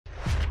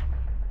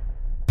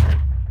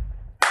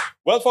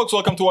Well, folks,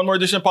 welcome to one more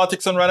edition of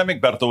Politics and Random.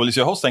 Egberto Will is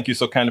your host. Thank you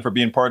so kindly for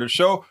being part of the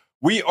show.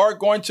 We are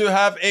going to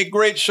have a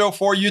great show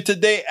for you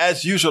today,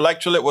 as usual.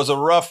 Actually, it was a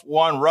rough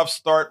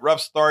start,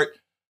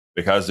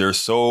 because there's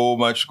so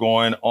much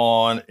going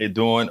on,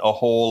 doing a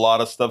whole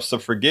lot of stuff. So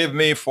forgive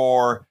me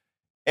for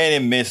any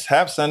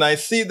mishaps. And I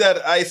see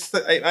that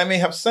I may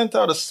have sent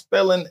out a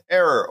spelling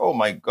error. Oh,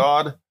 my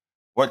God.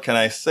 What can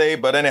I say?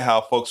 But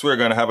anyhow, folks, we're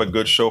going to have a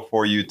good show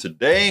for you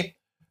today.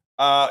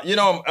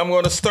 I'm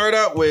going to start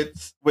out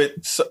with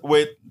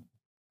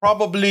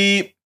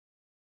probably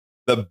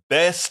the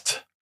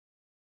best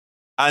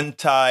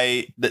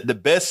the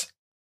best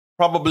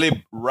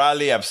probably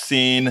rally I've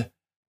seen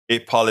a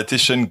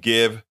politician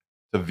give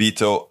to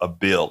veto a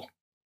bill.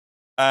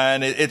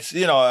 And it's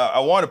I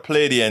want to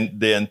play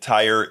the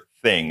entire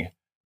thing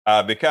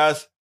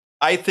because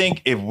I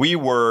think if we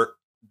were,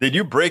 did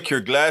you break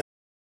your glass?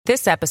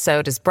 This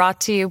episode is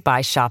brought to you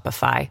by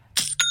Shopify.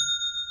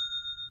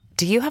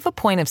 Do you have a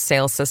point of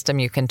sale system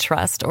you can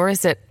trust, or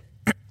is it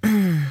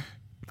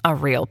a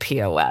real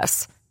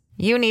POS?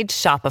 You need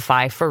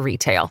Shopify for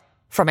retail.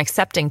 From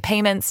accepting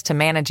payments to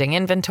managing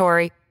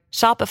inventory,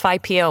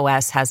 Shopify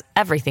POS has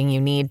everything you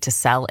need to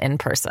sell in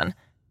person.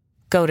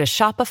 Go to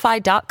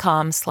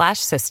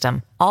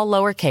shopify.com/system, all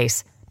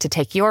lowercase, to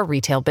take your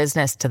retail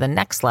business to the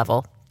next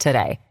level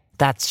today.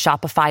 That's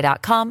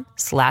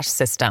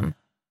shopify.com/system.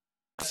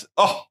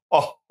 Oh.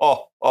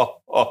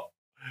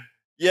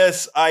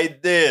 Yes, I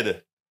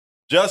did.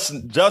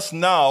 Just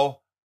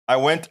now, I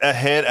went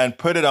ahead and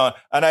put it on,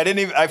 and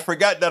I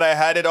forgot that I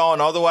had it on.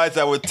 Otherwise,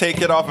 I would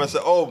take it off and say,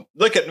 "Oh,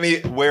 look at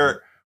me,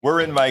 we're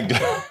in my."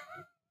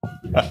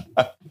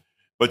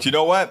 But you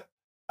know what?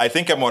 I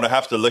think I'm going to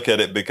have to look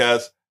at it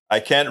because I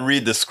can't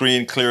read the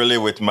screen clearly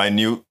with my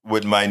new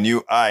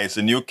eyes,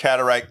 the new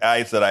cataract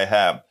eyes that I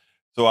have.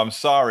 So I'm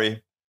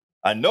sorry.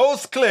 A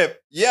nose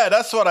clip. Yeah,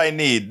 that's what I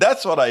need.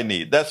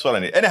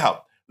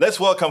 Anyhow, let's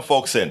welcome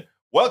folks in.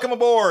 Welcome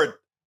aboard,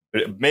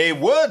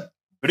 Maywood,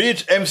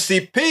 Bridge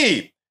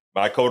MCP,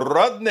 Michael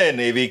Rodney,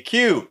 Navy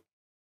Q.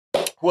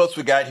 Who else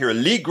we got here?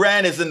 Lee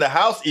Grant is in the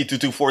house.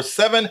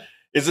 E2247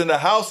 is in the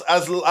house,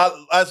 as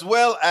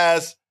well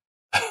as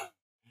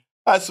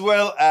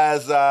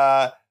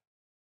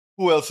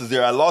who else is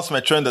there? I lost my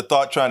train of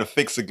thought trying to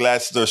fix the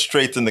glasses or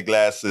straighten the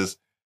glasses,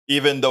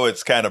 even though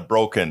it's kind of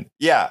broken.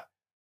 Yeah.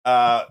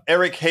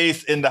 Eric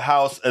Hayes in the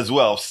house as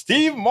well.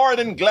 Steve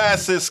Martin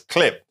glasses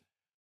clip.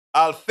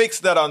 I'll fix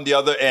that on the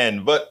other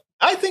end, but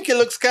I think it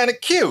looks kind of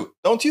cute.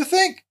 Don't you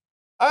think?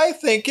 I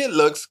think it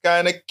looks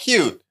kind of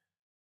cute.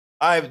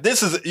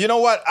 You know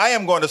what? I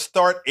am going to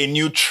start a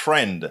new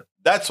trend.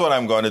 That's what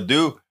I'm going to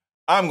do.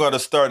 I'm going to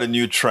start a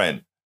new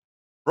trend.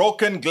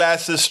 Broken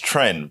glasses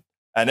trend.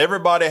 And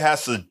everybody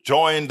has to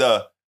join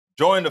the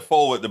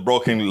fold with the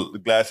broken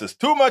glasses.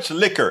 Too much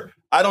liquor.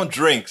 I don't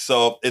drink,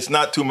 so it's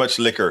not too much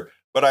liquor.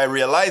 But I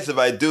realize if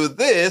I do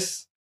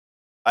this,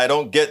 you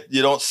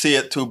don't see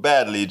it too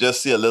badly. You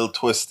just see a little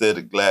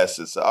twisted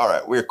glasses. All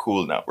right, we're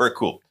cool now. We're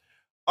cool.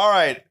 All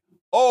right.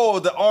 Oh,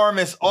 the arm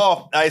is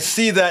off. I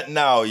see that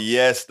now.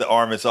 Yes, the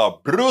arm is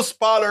off. Bruce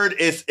Pollard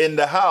is in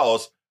the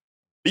house.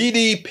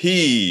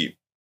 BDP.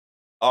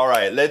 All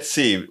right, let's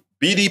see.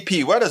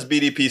 BDP. What does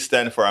BDP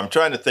stand for? I'm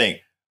trying to think.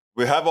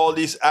 We have all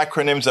these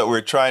acronyms that we're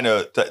trying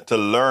to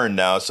learn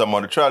now. So I'm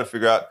going to try to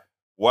figure out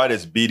what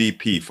is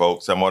BDP,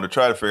 folks. I'm going to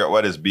try to figure out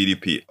what is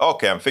BDP.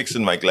 Okay, I'm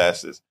fixing my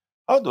glasses.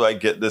 How do I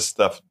get this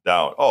stuff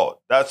down? Oh,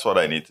 that's what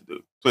I need to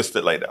do. Twist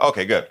it like that.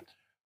 Okay, good.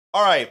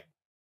 All right.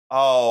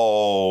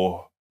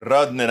 Oh,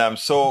 Rodnan,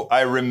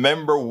 I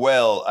remember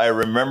well.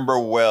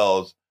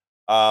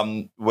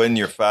 When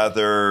your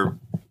father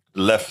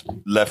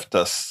left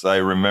us. I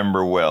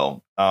remember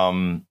well.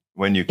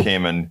 When you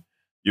came and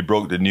you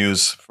broke the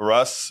news for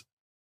us.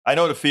 I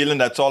know the feeling.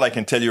 That's all I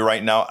can tell you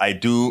right now. I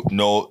do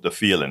know the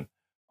feeling.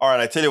 All right,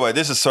 I tell you what,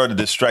 this is sort of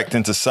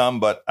distracting to some,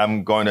 but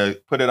I'm going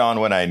to put it on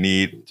when I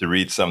need to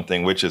read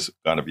something, which is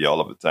going to be all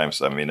of the time,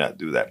 so I may not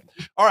do that.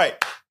 All right.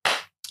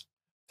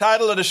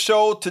 Title of the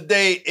show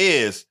today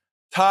is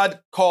Todd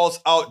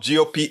Calls Out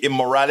GOP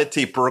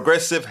Immorality.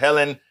 Progressive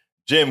Helen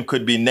Gym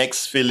could be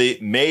next Philly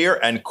mayor,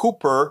 and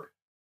Cooper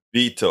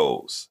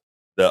vetoes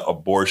the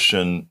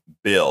abortion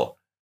bill.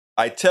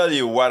 I tell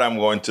you what I'm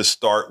going to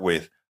start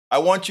with. I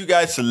want you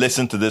guys to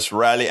listen to this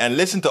rally and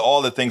listen to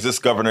all the things this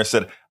governor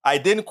said. I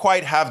didn't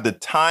quite have the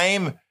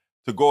time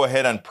to go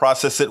ahead and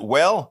process it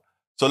well.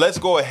 So let's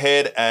go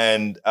ahead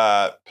and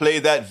play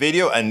that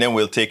video, and then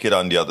we'll take it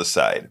on the other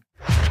side.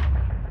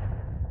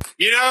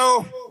 You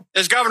know,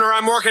 as governor,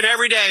 I'm working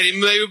every day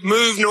to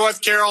move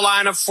North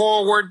Carolina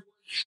forward.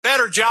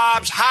 Better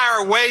jobs,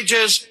 higher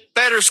wages,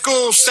 better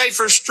schools,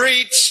 safer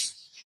streets,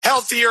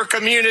 healthier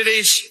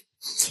communities.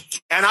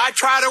 And I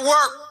try to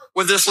work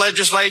with this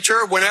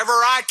legislature whenever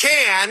I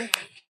can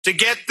to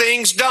get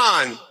things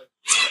done.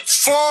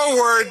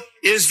 Forward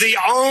is the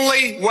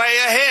only way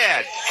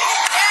ahead.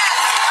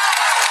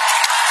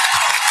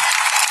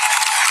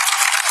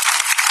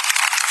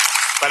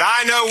 But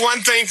I know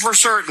one thing for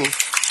certain.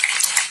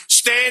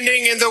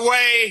 Standing in the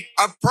way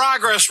of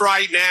progress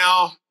right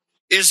now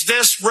is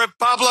this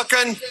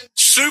Republican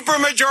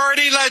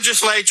supermajority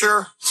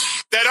legislature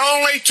that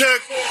only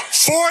took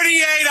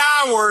 48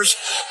 hours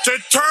to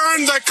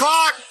turn the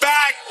clock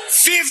back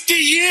 50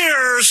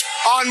 years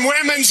on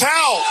women's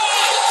health.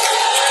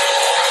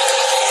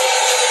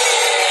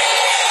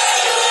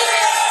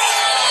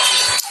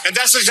 And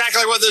that's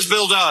exactly what this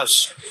bill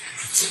does.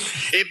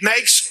 It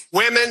makes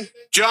women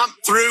jump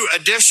through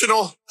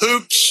additional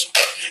hoops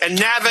and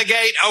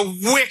navigate a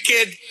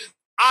wicked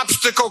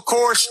obstacle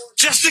course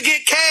just to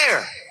get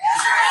care.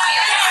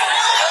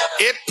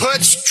 It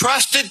puts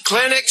trusted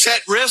clinics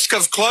at risk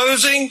of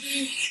closing.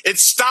 It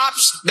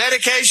stops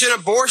medication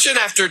abortion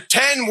after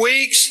 10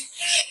 weeks.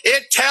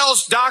 It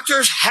tells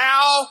doctors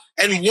how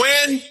and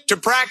when to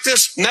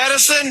practice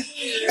medicine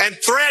and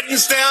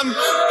threatens them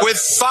with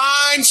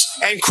fines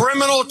and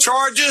criminal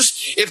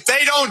charges if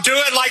they don't do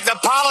it like the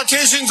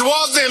politicians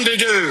want them to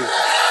do.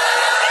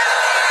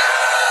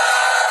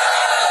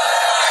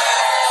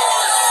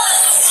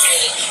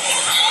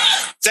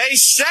 They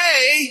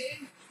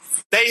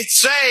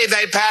say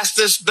they passed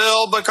this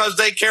bill because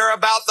they care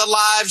about the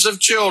lives of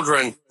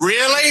children.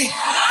 Really?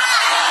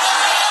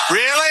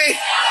 Really?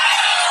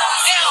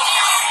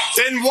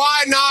 Then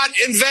why not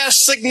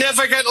invest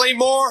significantly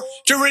more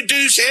to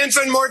reduce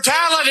infant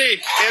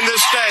mortality in the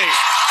state?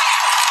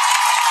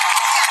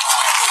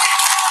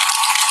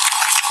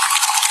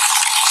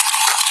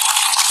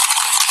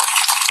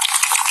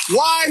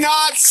 Why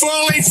not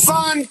fully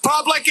fund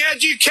public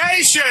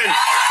education?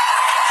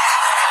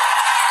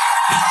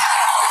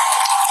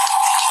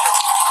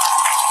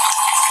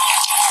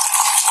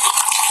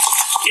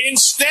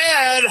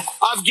 Instead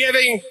of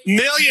giving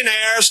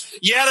millionaires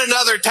yet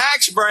another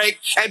tax break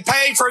and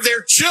paying for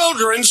their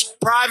children's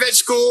private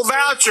school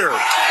voucher.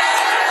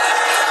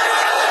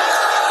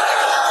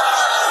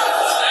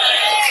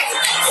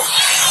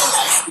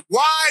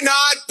 Why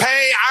not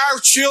pay our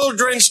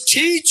children's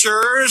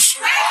teachers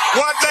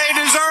what they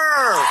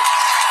deserve?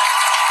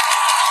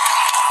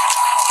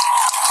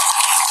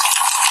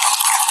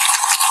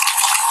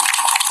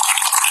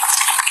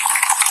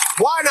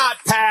 Why not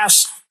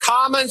pass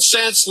common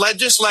sense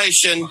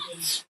legislation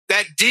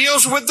that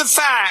deals with the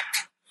fact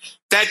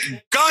that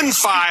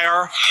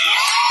gunfire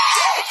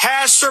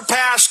has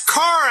surpassed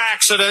car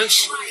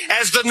accidents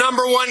as the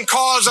number one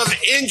cause of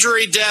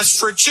injury deaths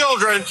for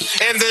children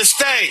in this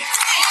state?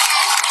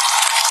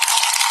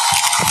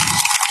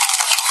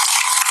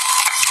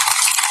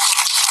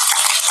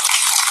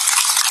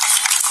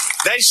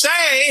 They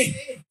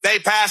say they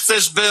passed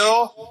this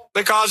bill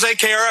because they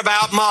care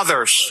about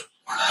mothers.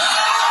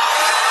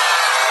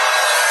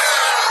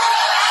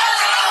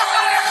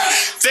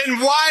 Then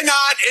why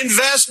not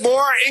invest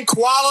more in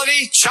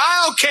quality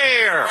child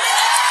care?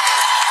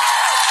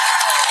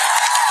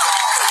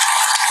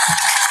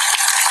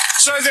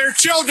 So their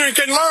children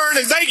can learn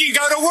and they can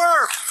go to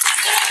work.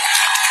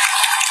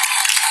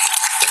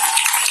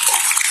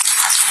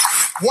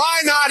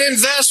 Why not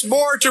invest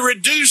more to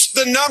reduce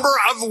the number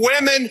of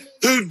women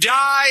who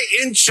die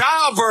in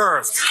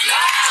childbirth?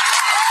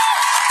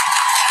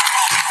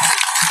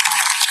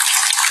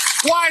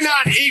 Why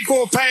not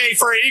equal pay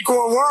for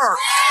equal work?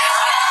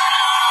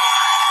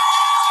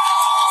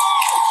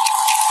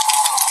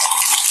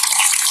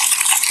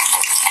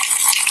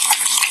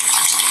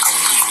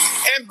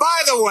 And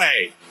by the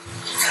way,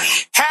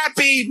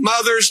 happy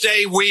Mother's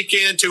Day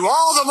weekend to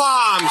all the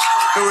moms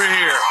who are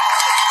here.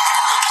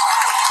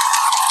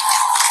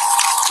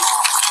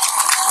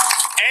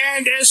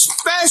 And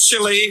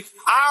especially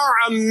our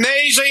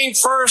amazing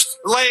First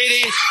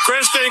Lady,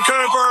 Kristen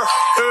Cooper,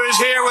 who is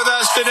here with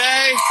us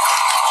today.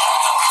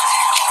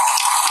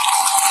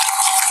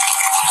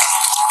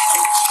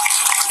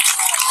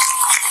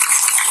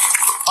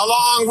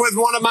 Along with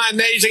one of my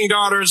amazing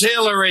daughters,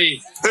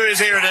 Hillary, who is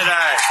here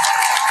today.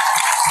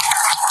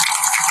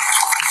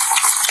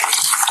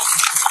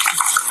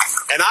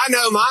 And I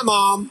know my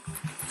mom,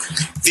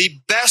 the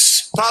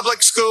best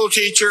public school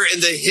teacher in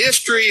the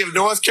history of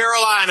North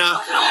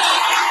Carolina,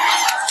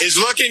 is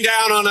looking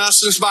down on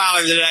us and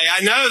smiling today.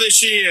 I know that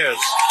she is.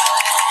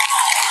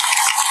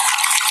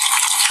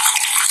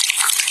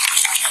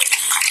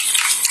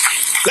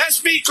 Let's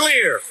be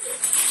clear.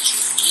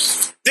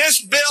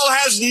 This bill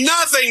has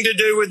nothing to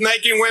do with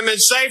making women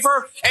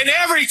safer and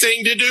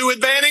everything to do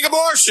with banning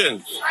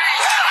abortion.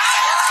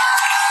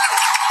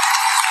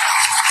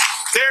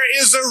 There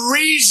is a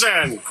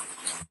reason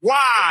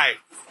why.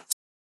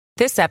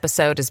 This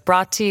episode is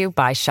brought to you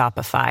by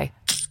Shopify.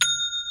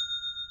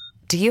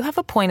 Do you have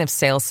a point of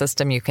sale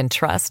system you can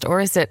trust,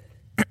 or is it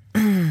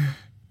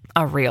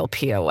a real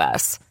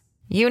POS?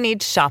 You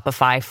need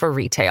Shopify for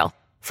retail.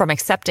 From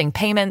accepting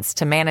payments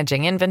to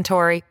managing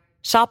inventory,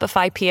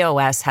 Shopify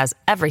POS has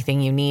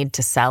everything you need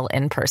to sell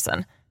in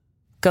person.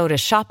 Go to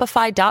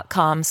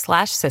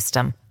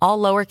shopify.com/system, all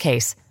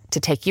lowercase, to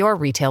take your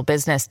retail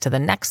business to the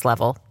next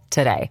level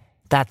today.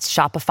 That's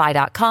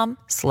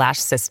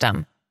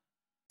shopify.com/system.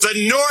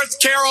 The North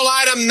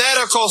Carolina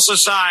Medical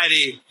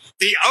Society,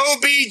 the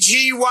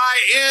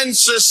OBGYN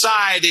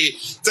Society,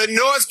 the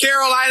North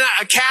Carolina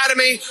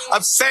Academy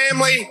of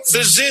Family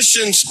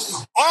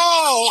Physicians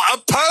all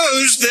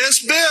oppose this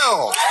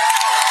bill.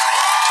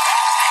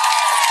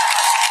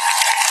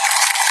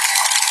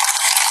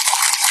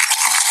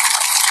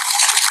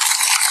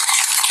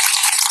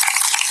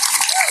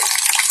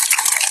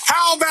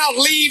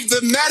 about leave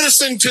the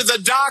medicine to the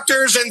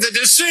doctors and the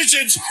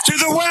decisions to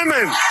the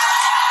women?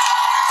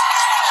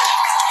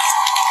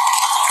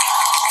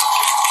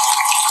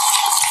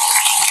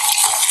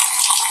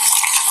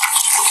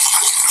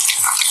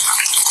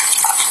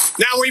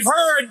 Now, we've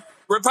heard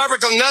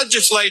Republican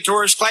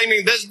legislators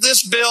claiming that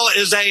this bill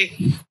is a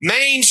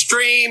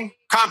mainstream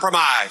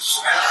compromise.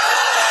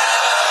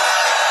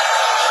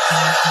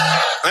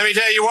 Let me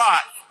tell you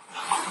what.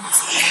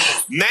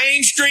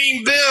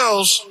 Mainstream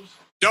bills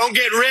don't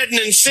get written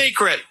in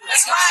secret.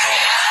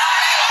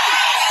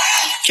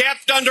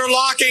 Kept under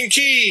lock and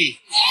key.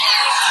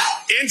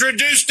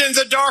 Introduced in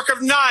the dark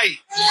of night.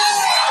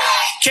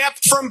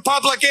 Kept from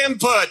public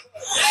input.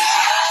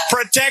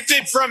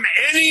 Protected from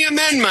any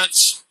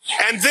amendments.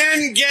 And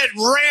then get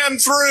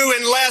rammed through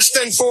in less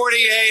than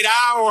 48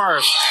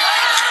 hours.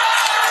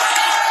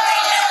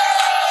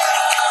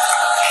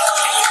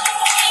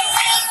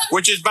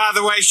 Which is, by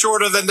the way,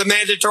 shorter than the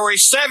mandatory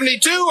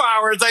 72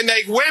 hours they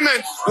make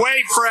women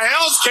wait for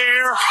health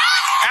care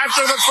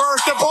after the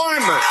first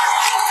appointment.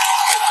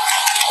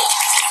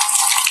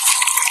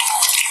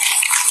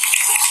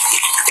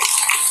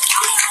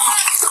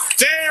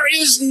 There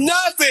is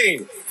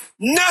nothing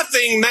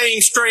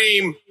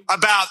mainstream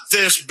about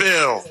this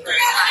bill.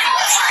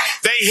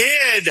 They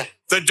hid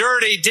the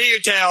dirty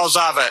details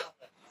of it.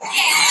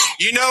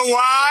 You know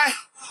why?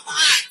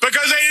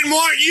 Because they didn't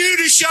want you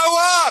to show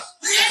up.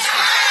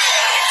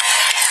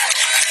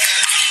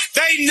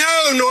 They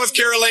know North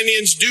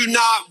Carolinians do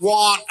not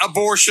want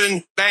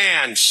abortion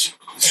bans.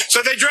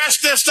 So they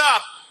dressed this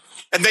up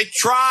and they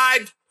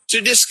tried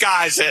to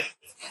disguise it.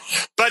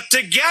 But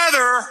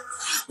together,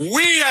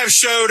 we have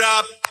showed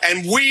up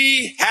and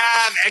we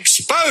have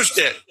exposed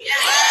it.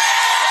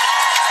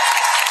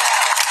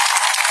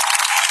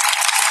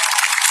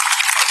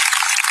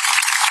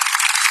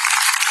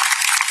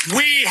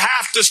 We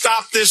have to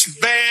stop this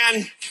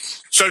ban.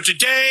 So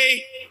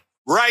today,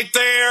 right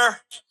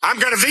there, I'm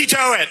going to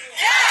veto it.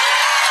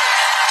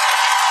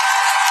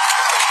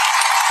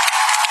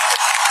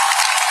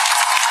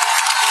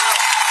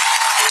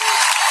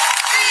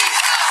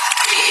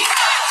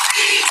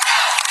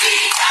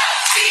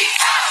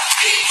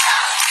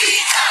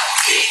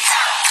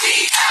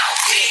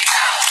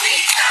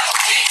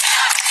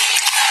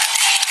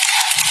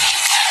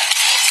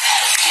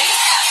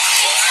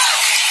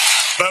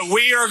 But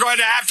we are going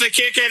to have to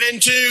kick it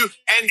into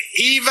an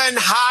even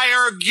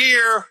higher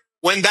gear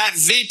when that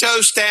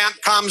veto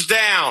stamp comes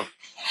down.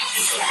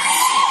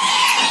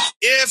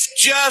 If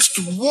just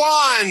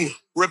one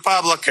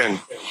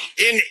Republican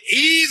in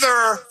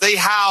either the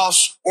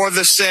House or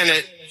the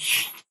Senate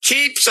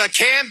keeps a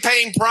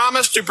campaign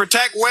promise to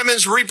protect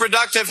women's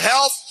reproductive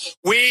health,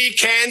 we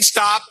can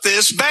stop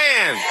this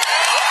ban.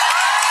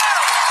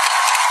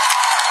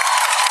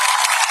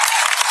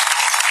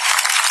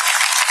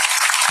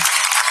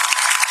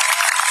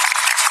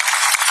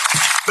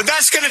 But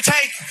that's going to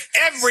take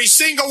every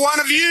single one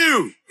of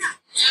you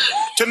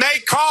to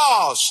make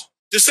calls,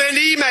 to send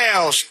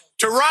emails,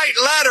 to write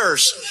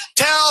letters.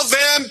 Tell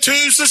them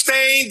to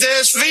sustain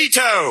this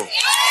veto.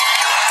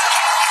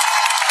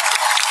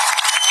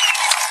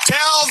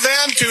 Tell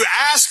them to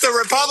ask the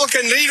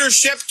Republican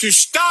leadership to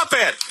stop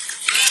it.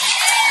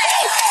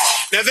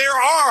 Now, there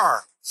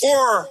are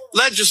 4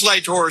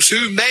 legislators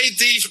who made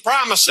these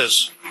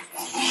promises,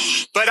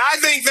 but I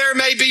think there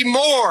may be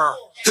more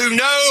who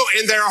know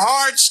in their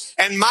hearts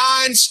and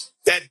minds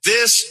that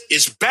this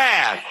is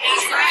bad.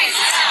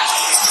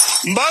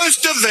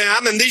 Most of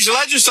them, and these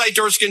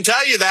legislators can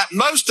tell you that,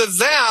 most of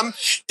them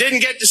didn't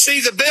get to see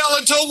the bill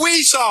until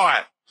we saw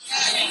it.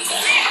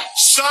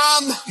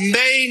 Some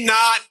may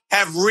not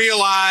have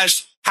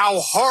realized how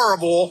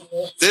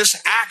horrible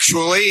this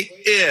actually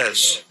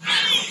is.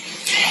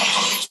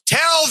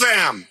 Tell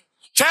them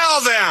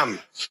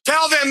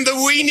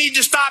that we need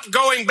to stop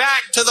going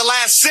back to the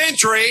last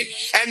century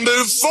and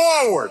move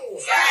forward.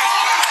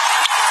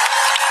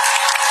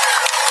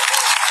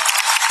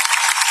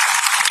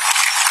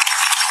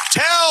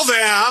 Tell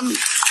them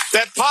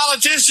that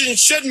politicians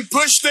shouldn't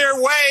push their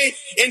way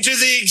into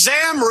the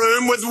exam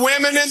room with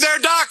women and their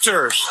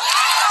doctors.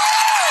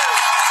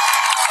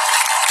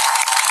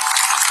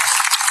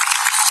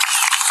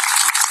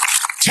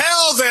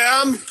 Tell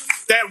them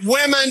that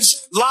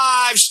women's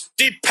lives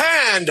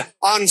depend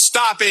on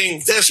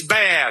stopping this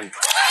ban.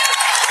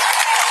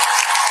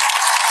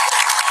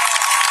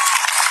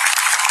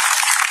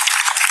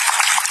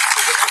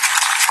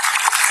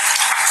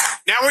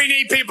 Now we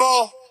need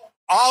people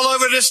all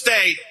over the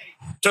state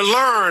to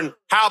learn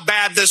how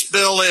bad this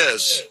bill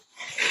is.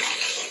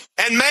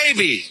 And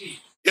maybe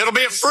it'll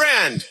be a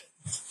friend,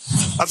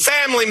 a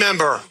family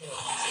member,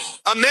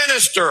 a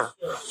minister,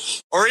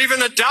 or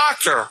even a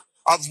doctor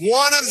of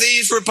one of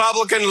these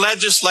Republican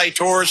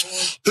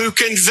legislators who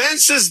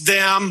convinces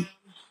them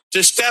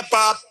to step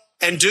up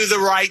and do the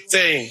right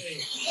thing.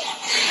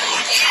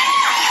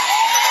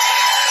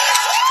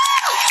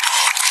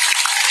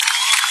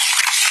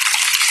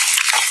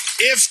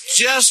 If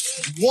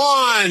just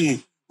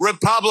one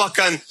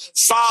Republican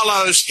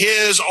follows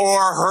his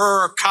or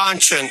her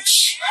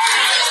conscience,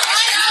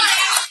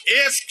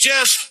 if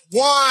just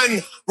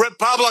one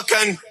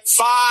Republican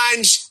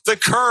finds the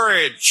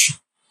courage,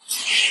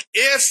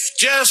 if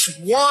just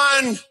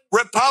one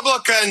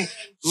Republican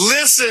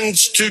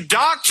listens to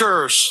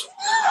doctors,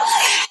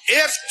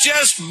 if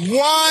just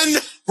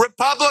one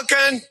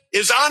Republican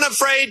is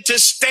unafraid to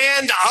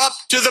stand up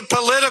to the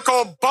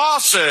political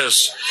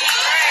bosses,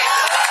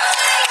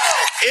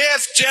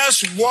 if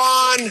just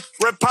one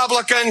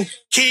Republican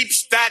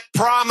keeps that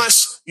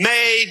promise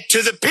made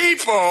to the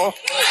people,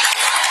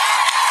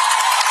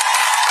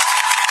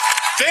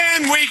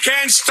 then we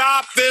can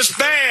stop this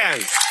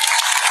ban.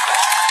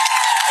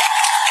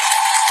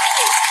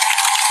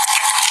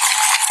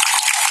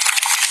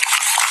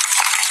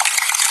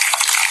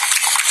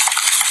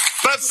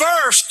 But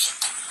first,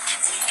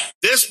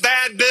 this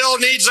bad bill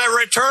needs a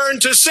return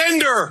to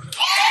sender.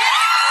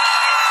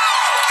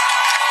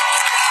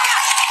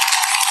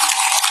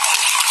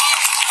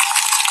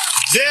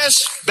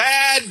 This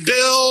bad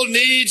bill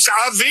needs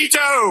a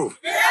veto.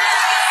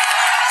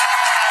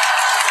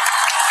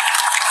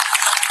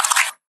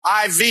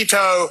 I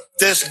veto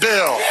this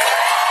bill.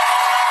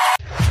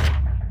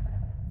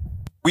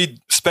 We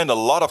spend a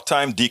lot of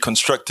time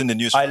deconstructing the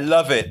news. I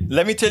love it.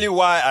 Let me tell you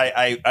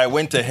why I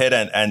went ahead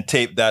and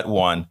taped that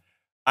one.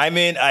 I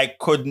mean, I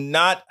could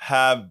not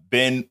have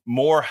been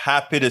more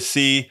happy to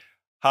see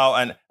how,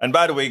 and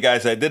by the way,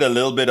 guys, I did a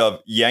little bit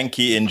of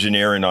Yankee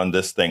engineering on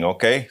this thing.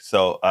 Okay.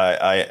 So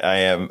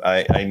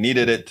I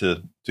needed it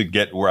to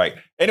get right.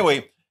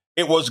 Anyway,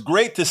 it was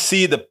great to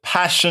see the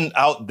passion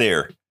out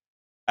there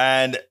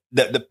and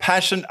the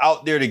passion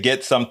out there to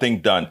get something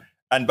done.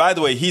 And by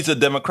the way, he's a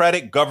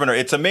Democratic governor.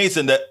 It's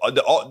amazing that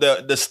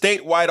the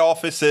statewide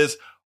offices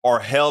are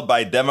held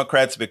by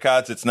Democrats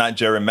because it's not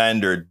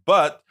gerrymandered.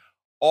 But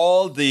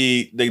all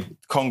the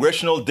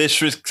congressional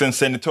districts and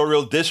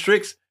senatorial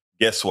districts,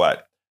 guess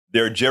what?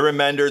 They're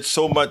gerrymandered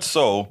so much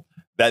so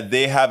that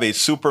they have a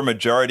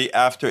supermajority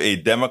after a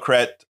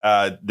Democrat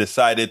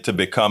decided to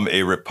become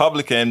a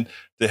Republican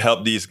to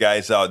help these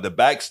guys out. The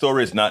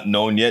backstory is not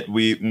known yet.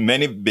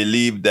 Many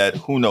believe that,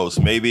 who knows,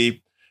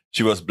 maybe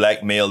she was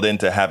blackmailed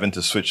into having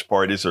to switch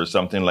parties or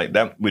something like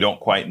that. We don't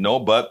quite know,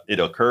 but it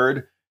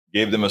occurred,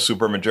 gave them a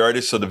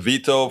supermajority. So the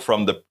veto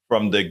from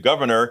the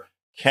governor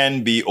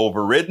can be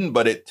overridden,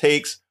 but it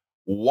takes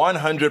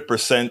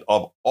 100%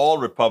 of all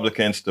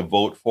Republicans to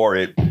vote for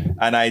it.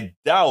 And I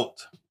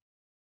doubt,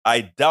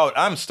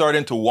 I'm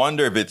starting to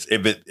wonder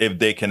if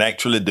they can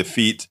actually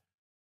defeat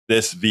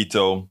this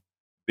veto,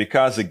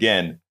 because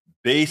again,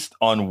 based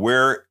on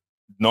where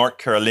North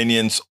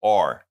Carolinians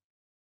are,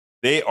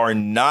 they are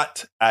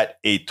not at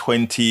a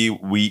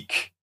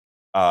 20-week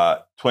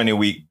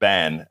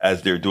ban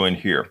as they're doing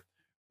here.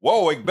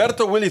 Whoa,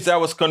 Egberto Willis, I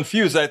was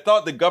confused. I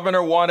thought the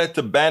governor wanted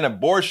to ban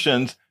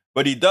abortions,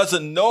 but he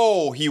doesn't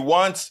know. He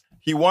wants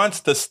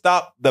to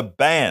stop the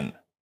ban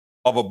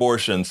of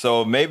abortion.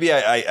 So maybe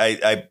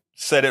I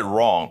said it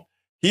wrong.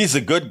 He's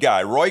a good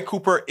guy. Roy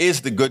Cooper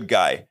is the good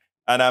guy.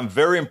 And I'm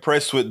very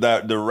impressed with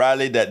the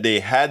rally that they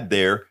had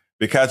there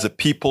because the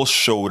people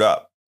showed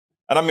up.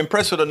 And I'm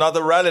impressed with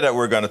another rally that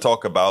we're going to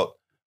talk about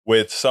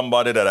with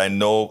somebody that I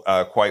know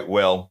quite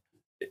well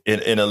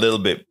in a little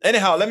bit.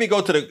 Anyhow, let me go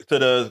to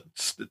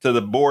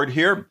the board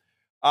here.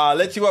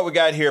 Let's see what we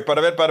got here.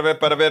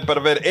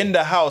 In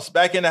the house,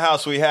 back in the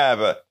house, we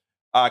have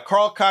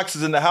Carl Cox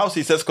is in the house.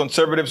 He says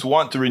conservatives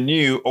want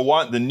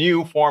the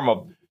new form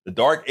of the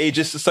Dark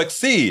Ages to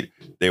succeed.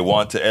 They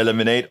want to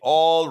eliminate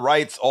all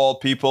rights, all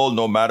people,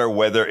 no matter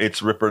whether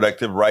it's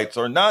reproductive rights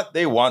or not.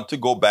 They want to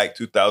go back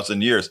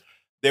 2,000 years.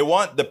 They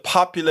want the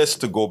populace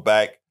to go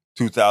back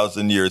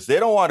 2,000 years. They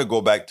don't want to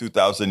go back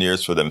 2,000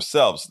 years for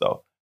themselves,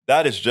 though.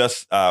 That is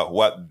just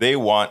what they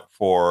want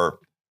for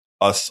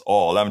us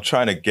all. I'm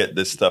trying to get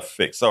this stuff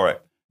fixed. All right.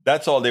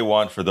 That's all they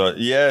want for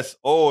yes.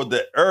 Oh,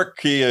 the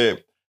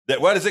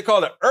what is it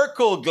called? The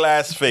Urkel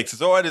glass fix. Is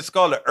that what it's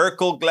called? The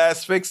Urkel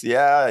glass fix?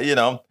 Yeah,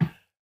 And,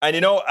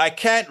 I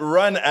can't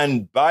run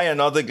and buy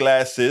another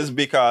glasses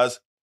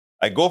because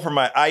I go for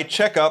my eye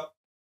checkup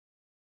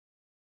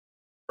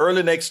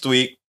early next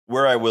week,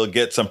 where I will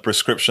get some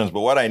prescriptions.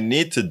 But what I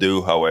need to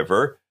do,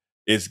 however,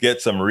 is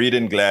get some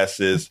reading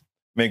glasses.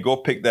 Go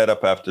pick that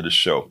up after the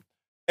show.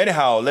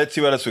 Anyhow, let's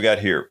see what else we got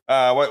here.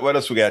 What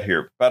else we got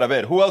here?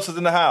 Who else is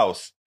in the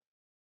house?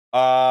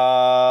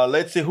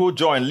 Let's see who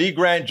joined. Lee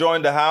Grant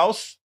joined the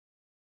house.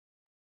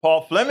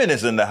 Paul Fleming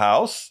is in the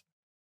house.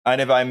 And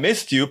if I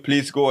missed you,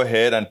 please go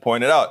ahead and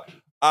point it out.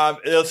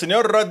 El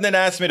Señor Rodnan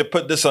asked me to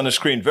put this on the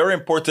screen. Very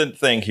important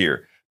thing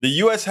here. The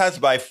U.S. has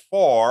by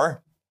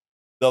far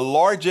the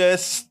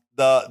largest,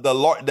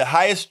 the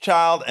highest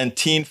child and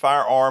teen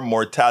firearm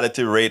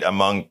mortality rate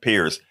among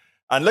peers.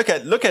 And look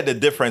at the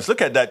difference.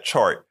 Look at that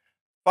chart.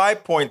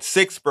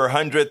 5.6 per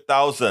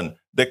 100,000.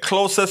 The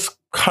closest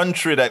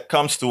country that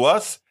comes to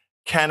us,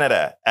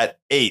 Canada, at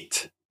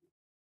 8.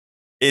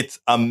 It's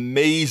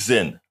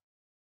amazing.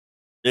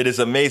 It is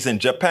amazing.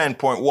 Japan,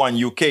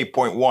 0.1. UK,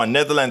 0.1.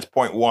 Netherlands,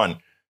 0.1.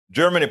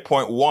 Germany,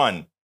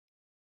 0.1.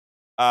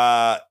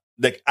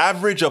 The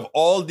average of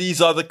all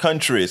these other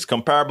countries,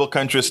 comparable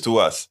countries to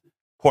us,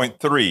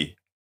 0.3.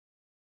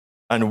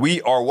 And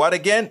we are what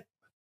again?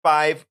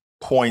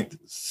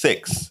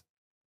 5.6.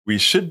 We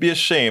should be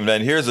ashamed.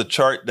 And here's a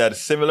chart that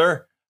is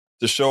similar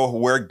to show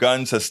where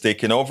guns has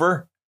taken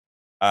over.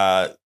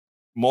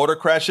 Motor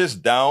crashes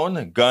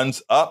down,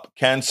 guns up,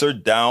 cancer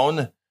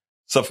down,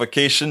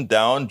 suffocation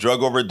down,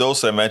 drug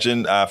overdose. I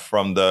imagine not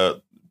from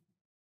the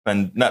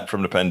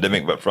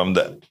pandemic, but from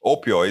the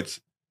opioids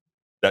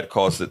that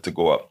caused it to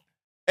go up.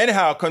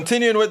 Anyhow,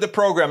 continuing with the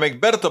program,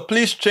 Egberto,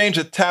 please change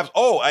the tabs.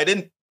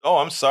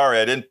 I'm sorry.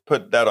 I didn't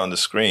put that on the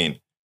screen.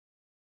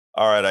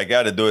 All right, I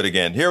got to do it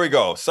again. Here we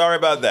go. Sorry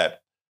about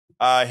that.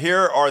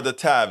 Here are the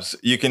tabs.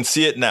 You can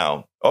see it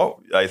now.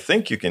 Oh, I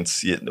think you can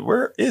see it.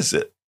 Where is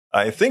it?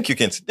 I think you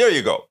can see. There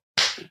you go.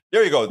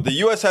 There you go. The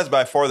U.S. has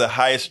by far the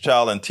highest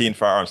child and teen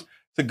firearms.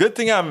 It's a good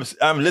thing I'm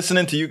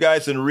listening to you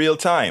guys in real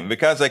time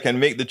because I can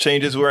make the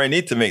changes where I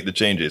need to make the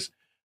changes.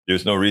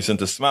 There's no reason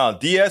to smile.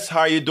 DS,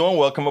 how are you doing?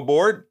 Welcome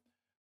aboard.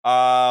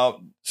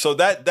 So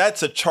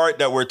that's a chart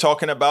that we're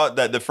talking about,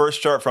 that the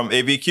first chart from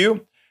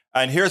AVQ.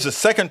 And here's the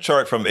second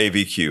chart from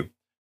AVQ.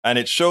 And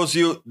it shows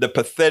you the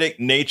pathetic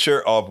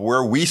nature of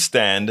where we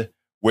stand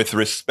with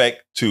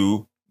respect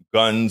to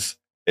guns,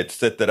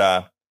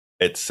 etc.,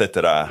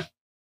 etc.,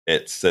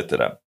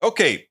 etc.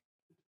 Okay.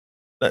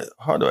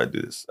 How do I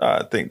do this?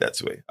 I think that's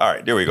the way. All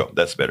right, there we go.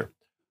 That's better.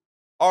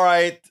 All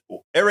right.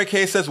 Eric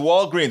Hayes says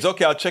Walgreens.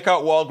 Okay, I'll check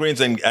out Walgreens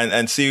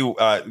and see,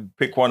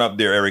 pick one up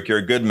there, Eric. You're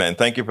a good man.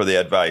 Thank you for the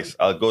advice.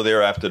 I'll go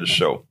there after the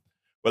show.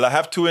 Well, I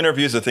have 2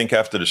 interviews, I think,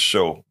 after the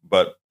show,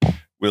 but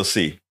we'll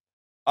see.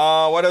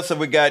 What else have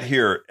we got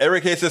here?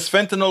 Eric Hayes says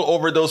fentanyl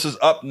overdoses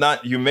up,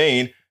 not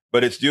humane,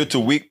 but it's due to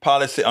weak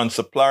policy on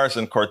suppliers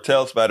and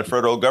cartels by the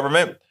federal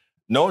government.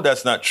 No,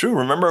 that's not true.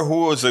 Remember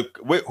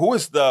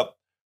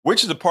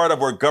which is the part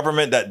of our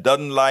government that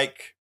doesn't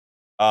like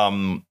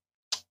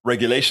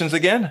regulations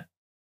again?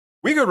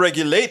 We could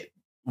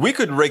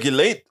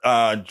regulate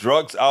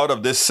drugs out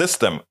of this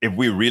system if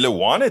we really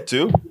wanted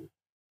to,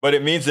 but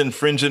it means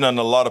infringing on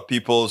a lot of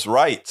people's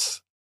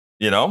rights.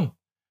 You know,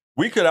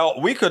 we could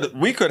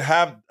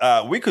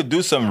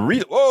do some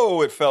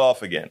whoa, it fell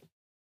off again.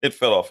 It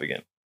fell off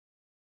again.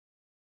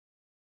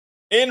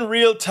 In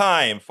real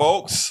time,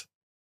 folks.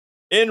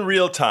 In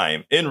real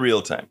time.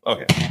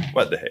 Okay,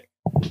 what the heck?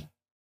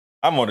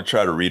 I'm going to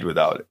try to read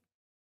without it.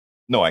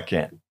 No, I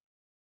can't.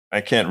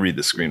 I can't read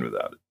the screen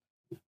without it.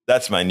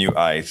 That's my new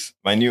eyes.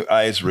 My new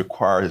eyes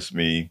requires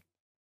me,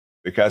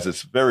 because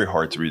it's very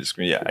hard to read the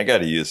screen. Yeah, I got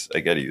to use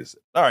it.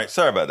 All right,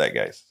 sorry about that,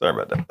 guys. Sorry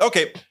about that.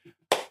 Okay,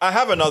 I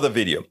have another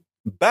video.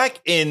 Back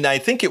in, I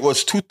think it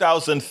was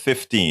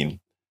 2015,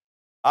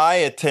 I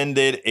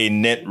attended a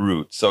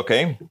Netroots,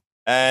 okay?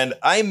 And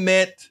I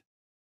met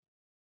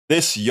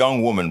this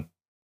young woman,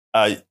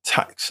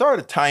 sort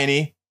of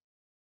tiny,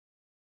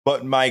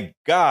 but my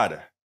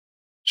God,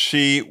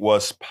 she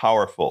was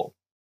powerful.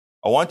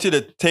 I want you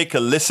to take a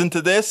listen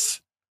to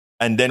this,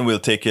 and then we'll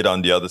take it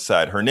on the other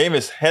side. Her name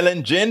is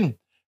Helen Gym,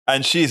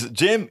 and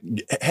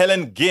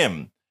Helen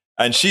Gym,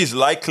 and she's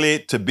likely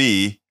to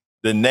be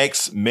the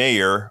next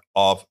mayor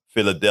of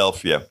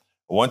Philadelphia.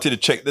 I want you to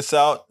check this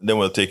out, and then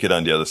we'll take it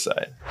on the other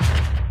side.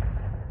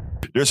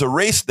 There's a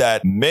race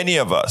that many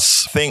of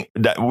us think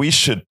that we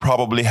should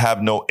probably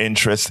have no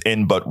interest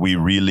in, but we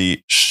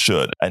really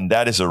should. And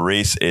that is a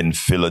race in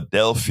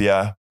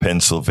Philadelphia,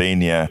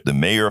 Pennsylvania, the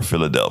mayor of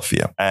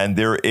Philadelphia. And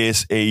there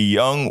is a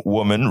young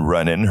woman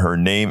running. Her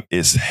name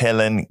is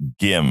Helen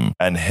Gym.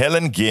 And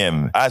Helen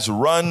Gym has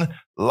run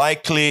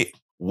likely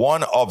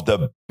one of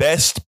the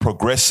best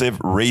progressive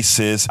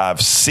races I've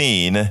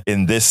seen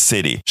in this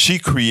city. She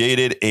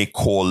created a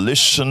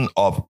coalition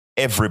of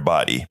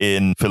everybody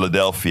in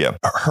Philadelphia.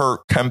 Her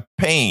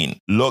campaign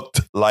looked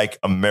like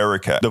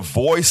America. The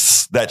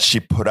voice that she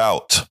put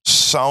out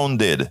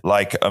sounded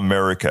like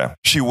America.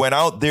 She went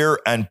out there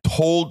and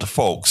told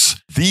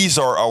folks, these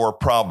are our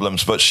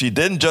problems. But she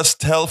didn't just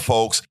tell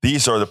folks,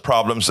 these are the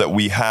problems that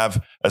we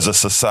have as a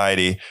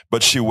society.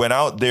 But she went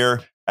out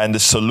there, and the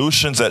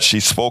solutions that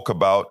she spoke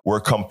about were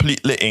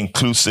completely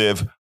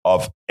inclusive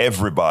of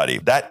everybody.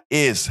 That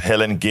is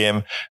Helen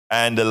Gym.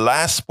 And the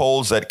last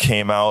polls that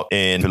came out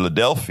in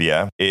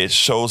Philadelphia, it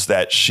shows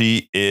that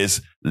she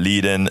is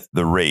leading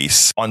the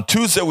race. On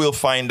Tuesday, we'll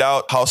find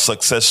out how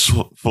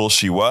successful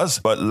she was.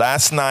 But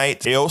last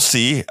night,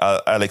 AOC,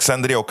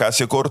 Alexandria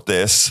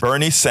Ocasio-Cortez,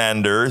 Bernie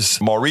Sanders,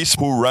 Maurice,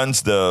 who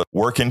runs the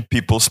Working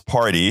People's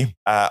Party,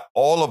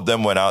 all of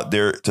them went out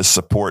there to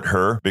support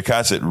her,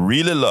 because it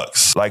really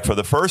looks like for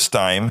the first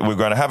time, we're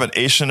going to have an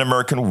Asian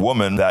American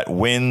woman that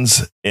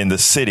wins in the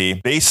city,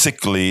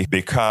 basically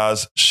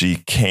because she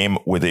came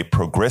with a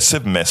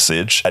progressive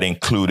message that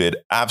included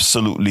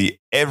absolutely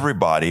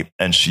everybody,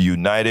 and she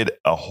united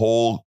a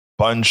whole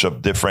bunch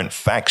of different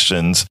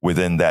factions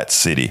within that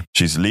city.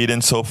 She's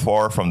leading so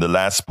far from the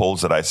last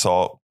polls that I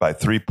saw by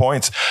 3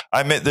 points.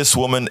 I met this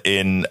woman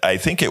in, I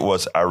think it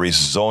was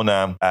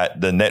Arizona at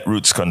the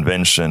Netroots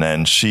convention,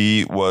 and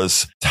she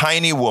was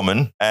tiny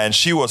woman, and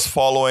she was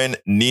following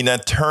Nina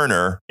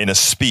Turner in a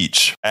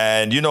speech.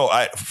 And, you know,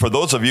 for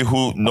those of you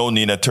who know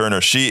Nina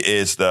Turner, she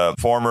is the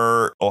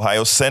former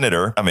Ohio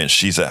senator. I mean,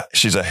 she's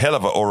a hell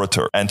of an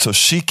orator. And so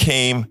she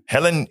came,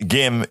 Helen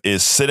Gym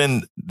is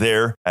sitting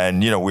there,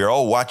 and, you know, we're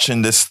all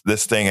watching this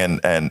thing,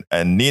 and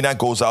Nina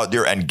goes out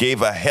there and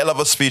gave a hell of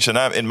a speech. And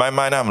in my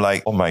mind, I'm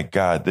like, oh my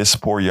God, this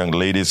poor young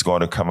lady is going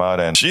to come out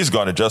and she's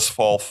going to just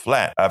fall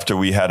flat after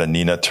we had a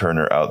Nina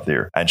Turner out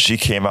there. And she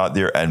came out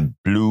there and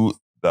blew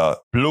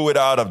it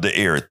out of the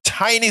air.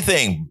 Tiny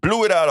thing,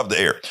 blew it out of the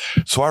air.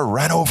 So I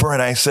ran over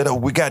and I said, oh,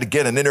 we got to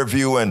get an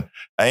interview. And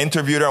I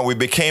interviewed her, and we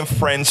became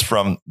friends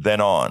from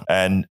then on.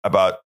 And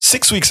about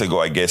 6 weeks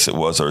ago, I guess it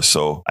was, or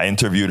so, I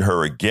interviewed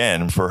her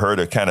again for her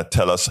to kind of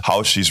tell us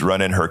how she's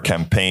running her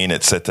campaign,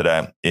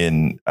 etc.,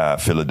 in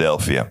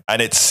Philadelphia.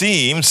 And it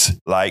seems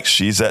like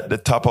she's at the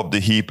top of the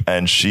heap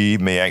and she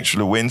may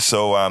actually win.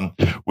 So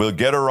we'll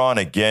get her on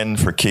again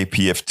for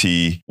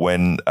KPFT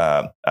when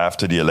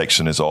after the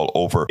election is all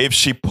over. If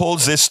she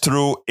pulls this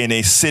through in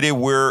a city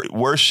where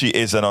she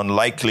is an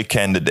unlikely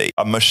candidate,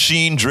 a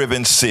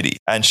machine-driven city,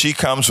 and she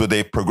comes with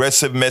a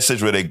progressive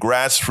message, with a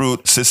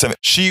grassroots system,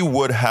 she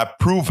would have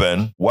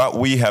proven what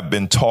we have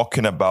been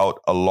talking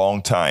about a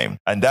long time.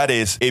 And that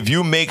is, if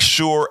you make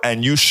sure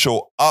and you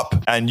show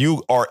up and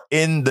you are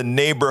in the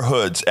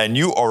neighborhoods and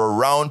you are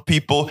around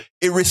people,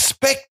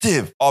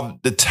 irrespective of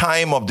the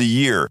time of the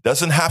year,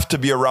 doesn't have to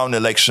be around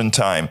election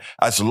time,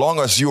 as long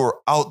as you are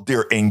out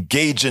there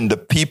engaging the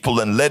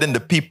people and letting the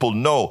people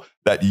know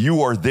that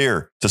you are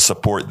there to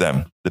support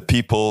them. The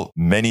people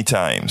many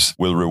times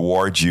will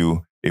reward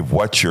you if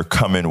what you're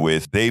coming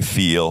with, they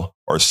feel,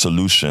 are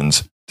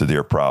solutions to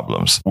their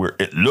problems.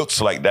 It looks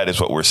like that is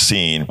what we're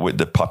seeing with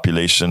the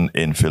population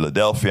in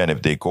Philadelphia. And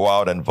if they go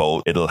out and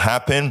vote, it'll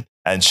happen.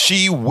 And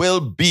she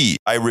will be,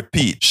 I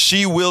repeat,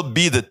 she will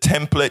be the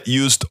template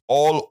used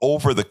all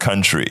over the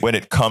country when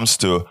it comes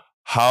to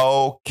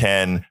how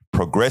can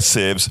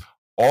progressives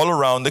all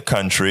around the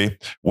country,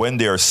 when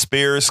there are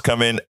spears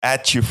coming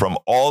at you from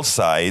all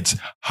sides,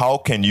 how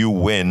can you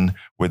win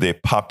with a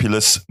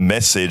populist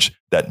message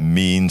that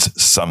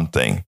means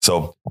something?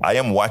 So I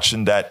am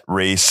watching that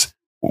race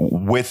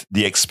with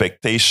the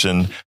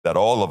expectation that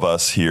all of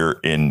us here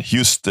in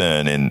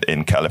Houston,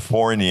 in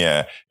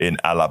California, in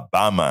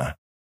Alabama,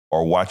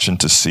 are watching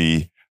to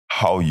see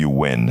how you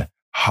win,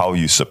 how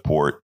you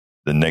support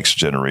the next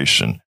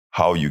generation,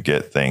 how you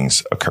get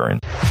things occurring.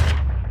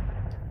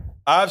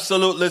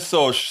 Absolutely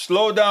so.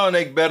 Slow down,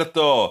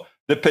 Egberto.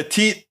 The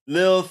petite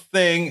little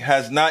thing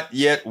has not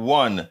yet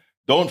won.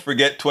 Don't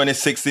forget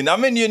 2016. I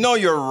mean, you know,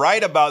 you're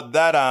right about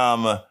that.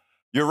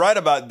 You're right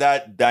about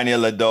that,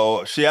 Daniel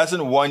Lado. She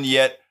hasn't won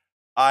yet.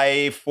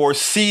 I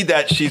foresee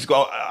that she's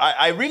going.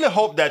 I really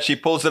hope that she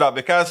pulls it up,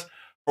 because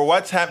for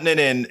what's happening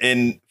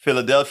in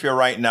Philadelphia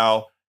right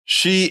now,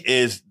 she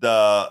is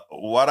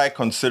what I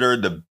consider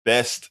the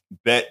best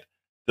bet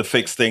to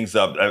fix things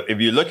up. If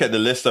you look at the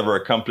list of her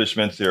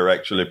accomplishments, they're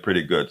actually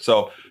pretty good.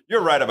 So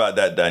you're right about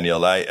that,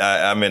 Daniel.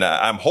 I mean,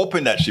 I'm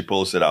hoping that she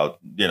pulls it out.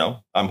 You know,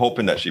 I'm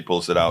hoping that she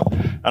pulls it out,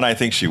 and I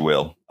think she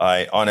will.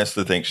 I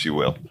honestly think she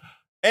will.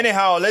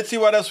 Anyhow, let's see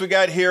what else we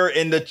got here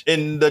in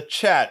the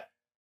chat.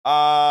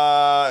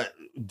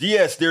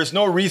 DS, there's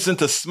no reason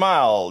to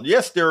smile.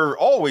 Yes, there are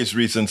always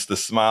reasons to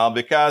smile,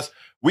 because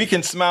we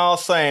can smile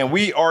saying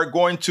we are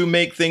going to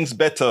make things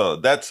better.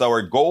 That's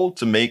our goal,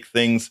 to make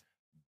things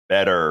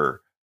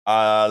better.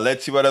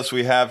 Let's see what else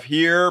we have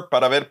here.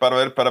 Para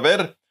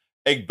ver.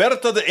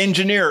 Egberto the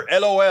engineer,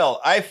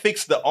 LOL. I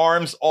fix the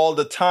arms all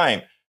the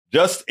time.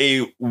 Just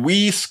a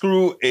wee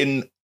screw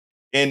in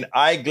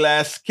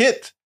eyeglass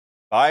kit.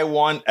 Buy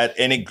one at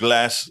any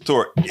glass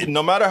store.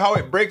 No matter how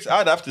it breaks,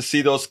 I'd have to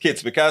see those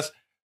kits, because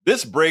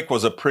this break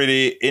was a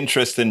pretty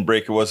interesting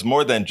break. It was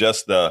more than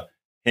just the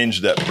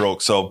hinge that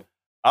broke. So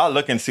I'll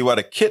look and see what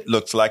a kit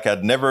looks like.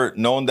 I'd never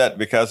known that,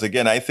 because,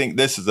 again, I think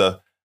this is the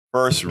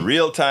first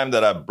real time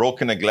that I've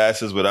broken the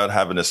glasses without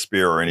having a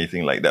spear or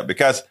anything like that,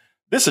 because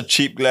this is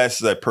cheap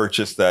glasses I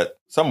purchased at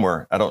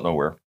somewhere. I don't know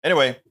where.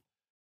 Anyway,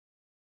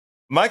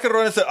 Michael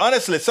Ronan said,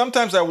 honestly,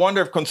 sometimes I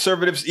wonder if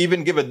conservatives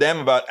even give a damn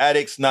about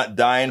addicts not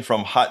dying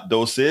from hot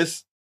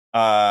doses,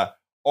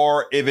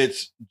 or if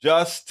it's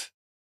just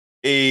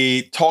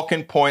a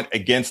talking point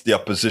against the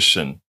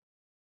opposition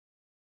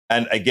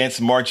and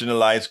against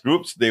marginalized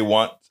groups. They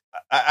want.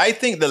 I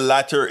think the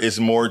latter is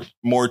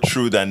more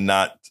true than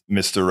not,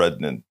 Mr.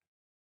 Rudnan.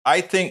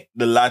 I think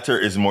the latter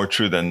is more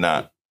true than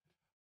not.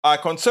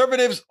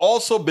 Conservatives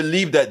also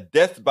believe that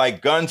death by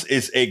guns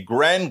is a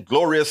grand,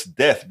 glorious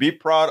death. Be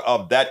proud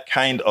of that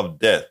kind of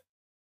death.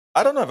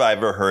 I don't know if I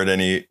ever heard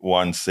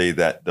anyone say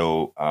that,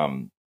 though.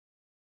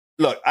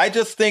 Look, I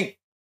just think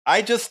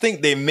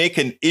they make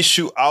an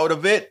issue out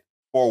of it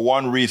for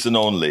one reason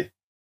only: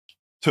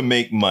 to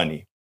make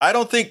money. I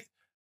don't think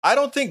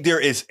there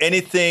is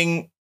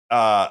anything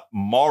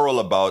moral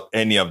about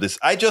any of this.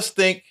 I just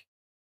think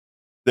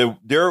the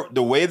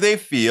way they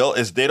feel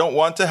is they don't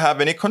want to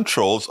have any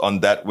controls on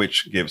that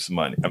which gives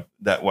money,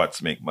 that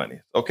what's make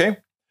money. Okay.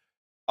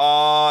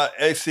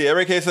 I see.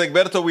 Eric Hayes like,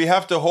 Berto, we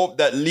have to hope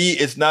that Lee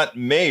is not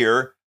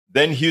mayor.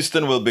 Then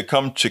Houston will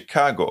become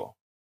Chicago.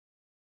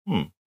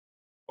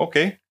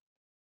 Okay.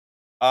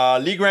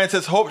 Lee Grant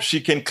says, hope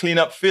she can clean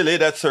up Philly.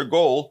 That's her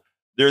goal.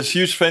 There's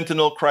huge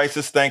fentanyl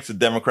crisis thanks to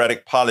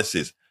Democratic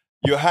policies.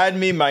 You had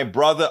me, my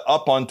brother,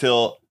 up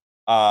until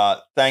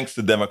thanks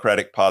to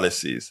Democratic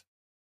policies.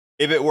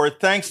 If it were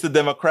thanks to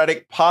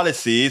Democratic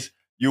policies,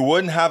 you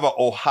wouldn't have an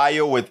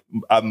Ohio with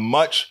a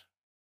much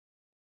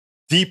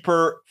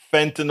deeper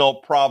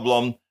fentanyl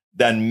problem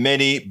than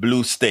many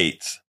blue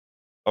states.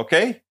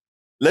 Okay?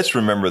 Let's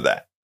remember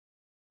that.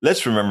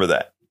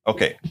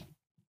 Okay.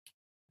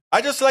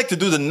 I just like to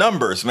do the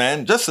numbers,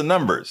 man. Just the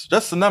numbers.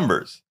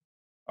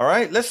 All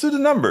right? Let's do the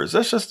numbers.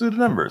 Let's just do the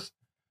numbers.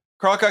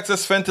 Carl Cox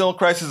says fentanyl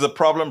crisis is a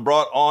problem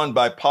brought on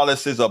by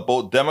policies of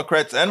both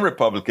Democrats and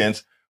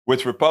Republicans,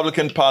 with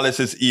Republican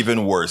policies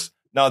even worse.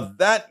 Now,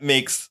 that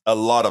makes a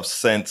lot of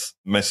sense,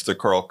 Mr.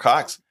 Carl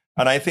Cox.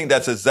 And I think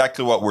that's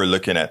exactly what we're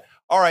looking at.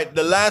 All right,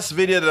 the last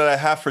video that I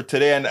have for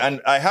today,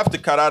 and I have to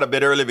cut out a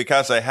bit early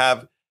because I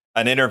have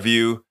an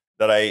interview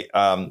that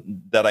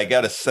I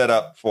got to set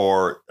up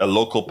for a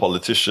local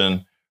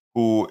politician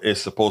who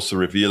is supposed to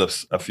reveal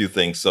a few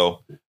things. So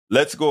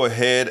let's go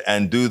ahead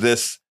and do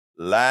this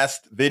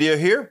last video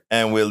here,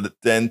 and we'll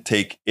then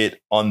take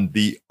it on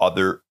the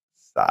other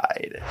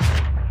side.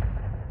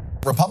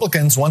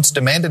 Republicans once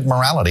demanded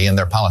morality in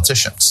their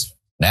politicians.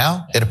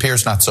 Now it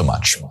appears not so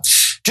much.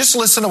 Just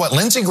listen to what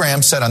Lindsey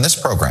Graham said on this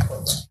program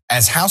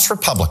as House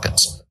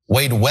Republicans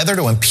weighed whether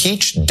to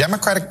impeach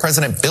Democratic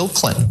President Bill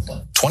Clinton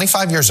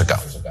 25 years ago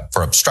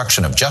for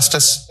obstruction of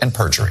justice and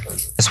perjury.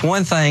 It's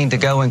one thing to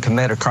go and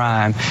commit a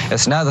crime.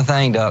 It's another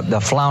thing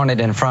to flaunt it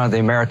in front of the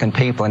American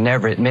people and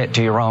never admit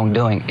to your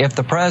wrongdoing. If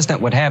the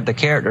president would have the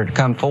character to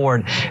come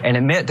forward and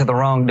admit to the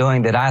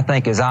wrongdoing that I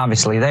think is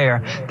obviously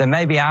there, then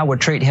maybe I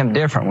would treat him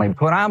differently.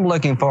 What I'm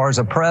looking for is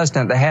a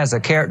president that has a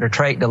character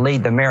trait to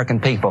lead the American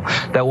people,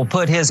 that will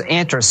put his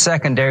interests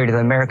secondary to the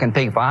American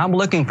people. I'm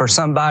looking for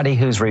somebody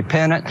who's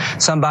repentant,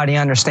 somebody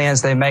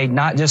understands they made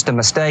not just a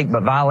mistake,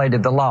 but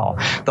violated the law.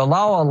 The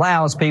law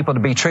allows people to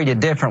be treated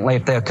differently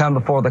if they'll come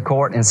before the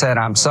court and said,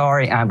 I'm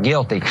sorry, I'm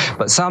guilty.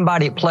 But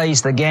somebody that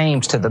plays the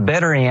games to the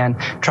bitter end,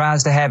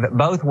 tries to have it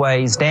both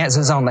ways,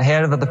 dances on the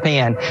head of the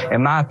pen,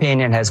 in my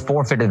opinion, has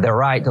forfeited their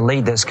right to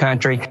lead this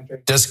country.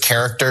 Does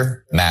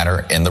character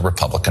matter in the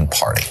Republican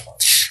Party?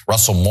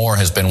 Russell Moore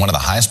has been one of the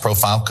highest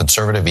profile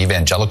conservative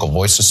evangelical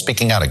voices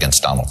speaking out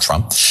against Donald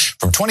Trump.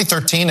 From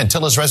 2013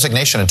 until his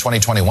resignation in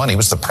 2021, he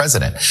was the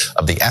president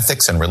of the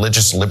Ethics and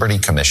Religious Liberty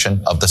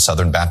Commission of the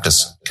Southern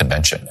Baptist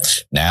Convention.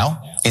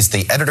 Now, he's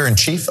the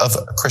editor-in-chief of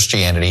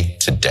Christianity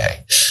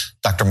Today.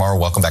 Dr. Moore,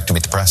 welcome back to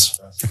Meet the Press.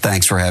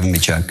 Thanks for having me,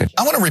 Chuck.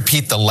 I want to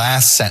repeat the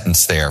last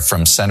sentence there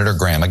from Senator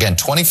Graham. Again,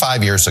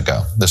 25 years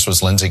ago, this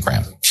was Lindsey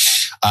Graham.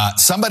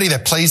 Somebody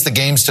that plays the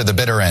games to the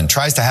bitter end,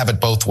 tries to have it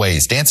both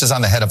ways, dances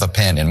on the head of a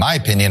pin, in my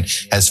opinion,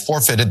 has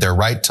forfeited their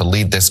right to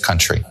lead this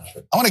country.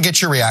 I want to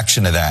get your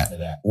reaction to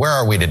that. Where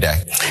are we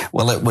today?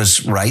 Well, it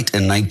was right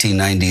in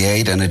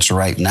 1998, and it's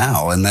right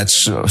now. And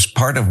that's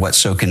part of what's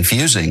so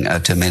confusing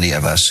to many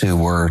of us who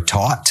were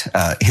taught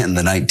in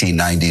the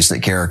 1990s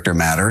that character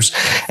matters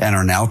and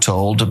are now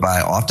told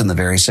by often the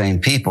very same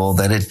people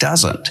that it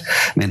doesn't.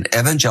 I mean,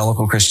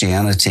 evangelical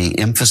Christianity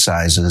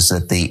emphasizes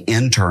that the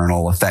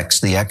internal affects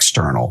the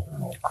external.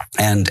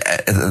 And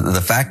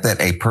the fact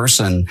that a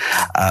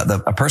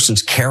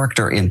person's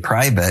character in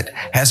private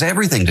has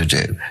everything to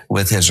do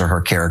with his or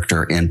her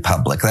character in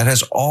public. That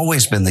has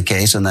always been the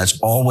case, and that's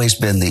always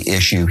been the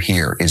issue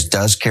here, is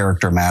does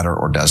character matter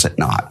or does it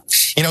not?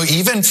 You know,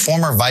 even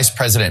former Vice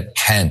President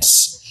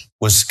Pence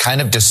was kind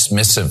of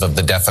dismissive of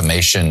the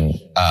defamation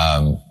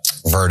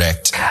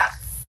verdict.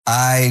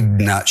 I'm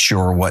not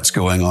sure what's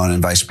going on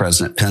in Vice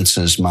President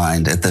Pence's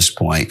mind at this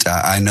point.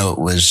 I know it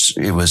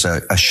was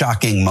a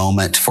shocking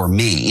moment for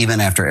me, even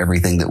after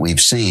everything that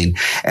we've seen.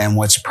 And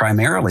what's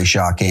primarily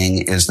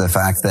shocking is the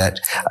fact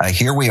that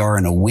here we are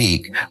in a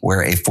week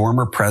where a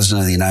former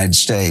president of the United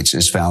States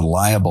is found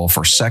liable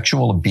for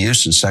sexual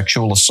abuse and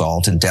sexual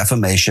assault and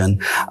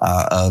defamation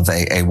of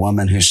a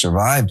woman who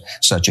survived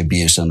such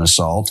abuse and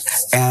assault.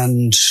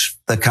 And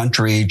the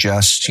country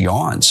just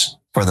yawns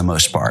for the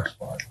most part.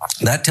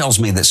 That tells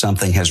me that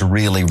something has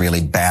really,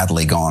 really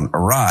badly gone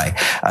awry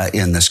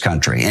in this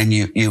country. And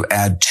you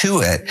add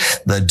to it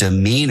the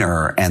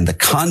demeanor and the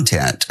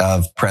content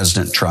of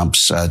President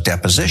Trump's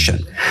deposition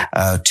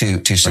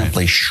to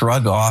simply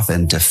shrug off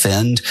and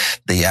defend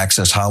the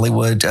Access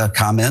Hollywood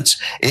comments.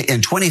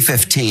 In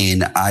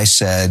 2015, I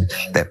said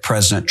that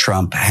President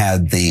Trump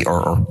had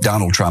or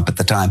Donald Trump at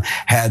the time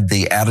had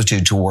the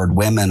attitude toward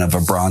women of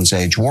a Bronze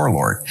Age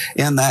warlord.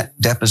 In that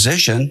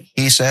deposition,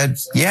 he said,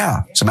 yeah.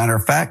 As a matter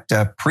of fact,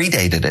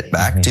 predated it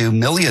back to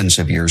millions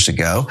of years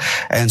ago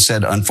and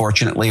said,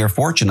 unfortunately or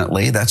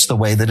fortunately, that's the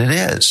way that it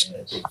is.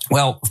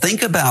 Well,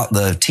 think about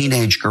the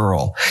teenage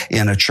girl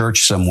in a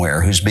church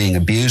somewhere who's being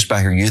abused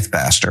by her youth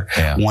pastor,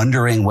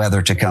 wondering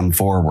whether to come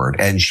forward.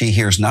 And she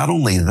hears not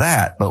only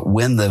that, but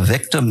when the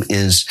victim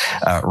is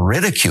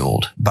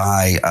ridiculed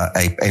by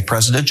a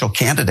presidential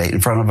candidate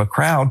in front of a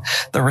crowd,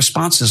 the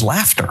response is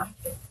laughter.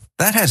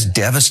 That has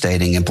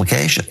devastating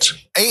implications.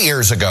 8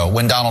 years ago,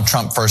 when Donald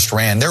Trump first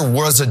ran, there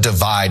was a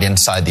divide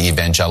inside the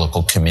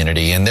evangelical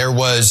community, and there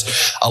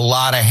was a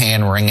lot of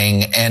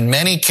hand-wringing, and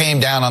many came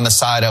down on the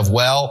side of,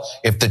 well,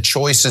 if the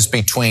choice is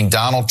between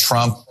Donald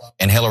Trump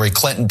and Hillary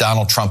Clinton,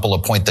 Donald Trump will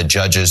appoint the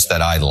judges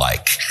that I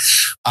like.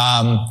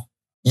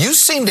 You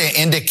seem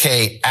to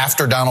indicate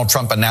after Donald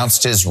Trump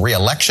announced his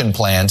reelection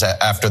plans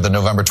after the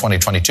November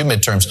 2022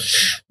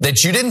 midterms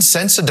that you didn't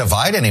sense a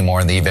divide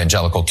anymore in the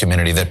evangelical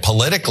community, that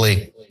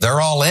politically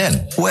they're all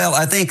in. Well,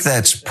 I think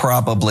that's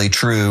probably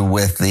true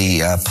with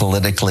the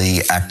politically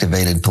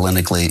activated,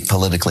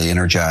 politically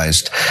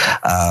energized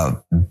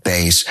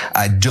base.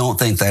 I don't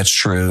think that's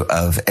true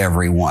of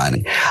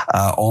everyone.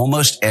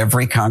 Almost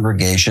every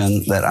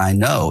congregation that I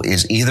know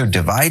is either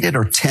divided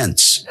or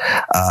tense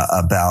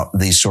about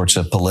these sorts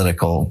of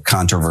political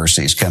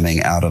controversies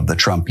coming out of the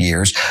Trump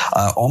years.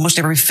 Almost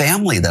every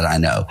family that I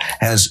know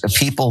has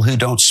people who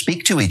don't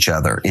speak to each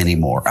other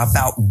anymore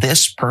about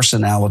this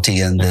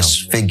personality and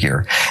this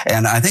figure.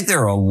 And I think there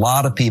are a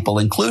lot of people,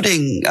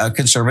 including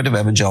conservative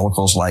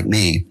evangelicals like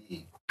me,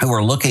 who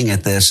are looking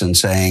at this and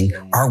saying,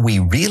 are we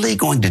really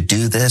going to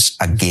do this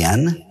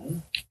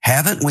again?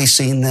 Haven't we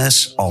seen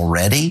this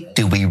already?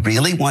 Do we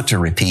really want to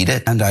repeat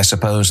it? And I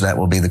suppose that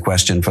will be the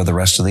question for the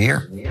rest of the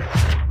year.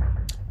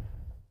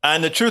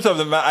 And the truth of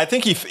the matter, I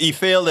think he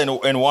failed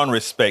in one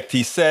respect.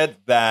 He said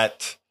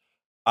that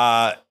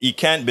he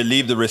can't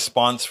believe the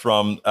response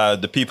from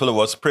the people. It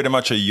was pretty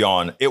much a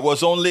yawn. It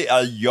was only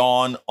a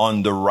yawn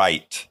on the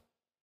right.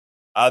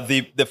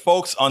 The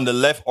folks on the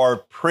left are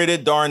pretty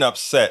darn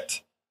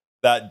upset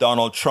that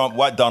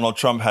what Donald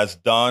Trump has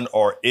done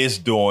or is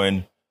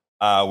doing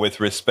with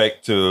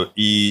respect to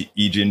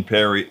Eugene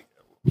Perry.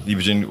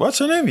 What's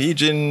her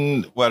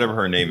name? Whatever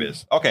her name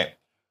is. Okay.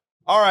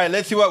 All right,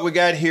 let's see what we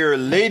got here.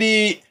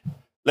 Lady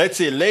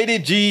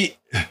G.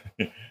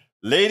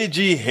 Lady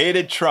G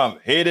hated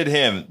Trump, hated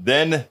him,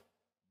 then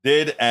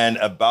did an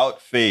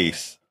about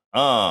face.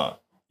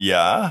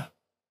 Yeah.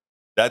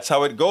 That's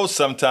how it goes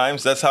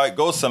sometimes.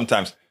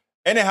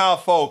 Anyhow,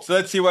 folks,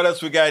 let's see what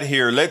else we got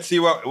here.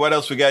 What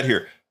else we got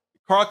here.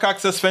 Carl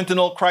Cox says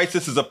fentanyl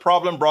crisis is a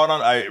problem brought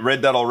on. I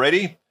read that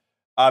already.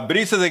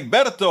 Bree says,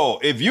 Egberto,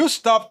 if you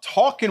stop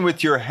talking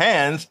with your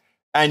hands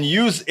and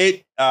use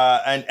it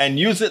and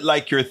use it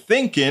like you're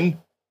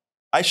thinking,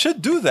 I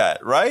should do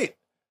that, right?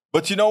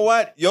 But you know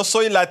what? Yo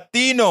soy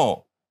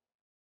Latino.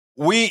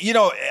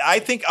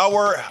 I think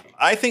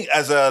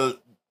as a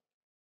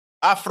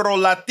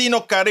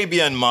Afro-Latino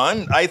Caribbean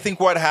man, I think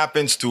what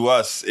happens to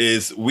us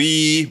is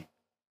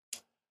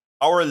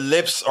our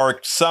lips are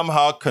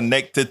somehow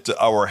connected to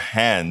our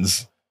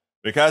hands,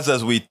 because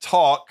as we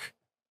talk,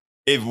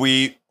 if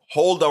we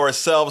hold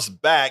ourselves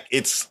back,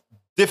 it's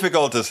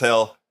difficult as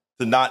hell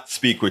to not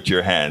speak with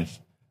your hands.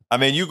 I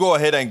mean, you go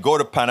ahead and go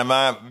to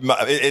Panama.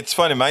 It's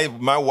funny.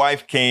 My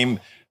wife came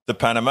to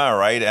Panama,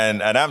 right?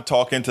 And I'm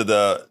talking to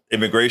the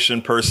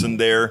immigration person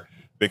there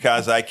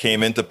because I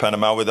came into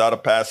Panama without a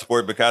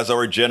passport, because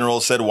our general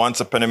said once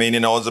a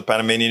Panamanian, always a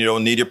Panamanian, you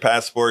don't need your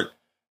passport.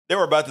 They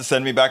were about to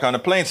send me back on a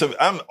plane. So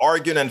I'm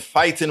arguing and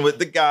fighting with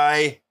the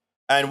guy,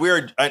 and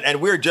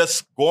we're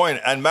just going.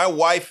 And my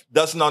wife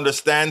doesn't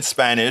understand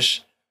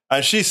Spanish,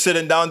 and she's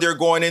sitting down there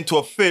going into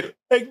a fit.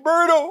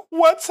 Egberto,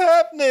 what's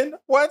happening?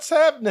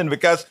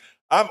 Because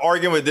I'm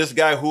arguing with this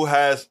guy who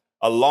has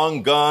a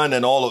long gun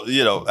and all of,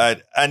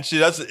 and she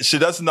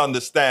doesn't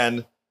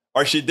understand,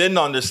 or she didn't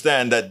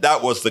understand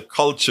that was the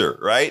culture,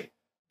 right?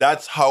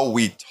 That's how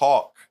we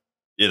talk,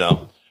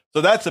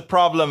 So that's a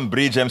problem,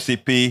 Bridge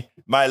MCP.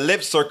 My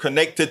lips are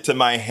connected to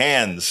my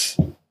hands.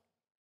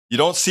 You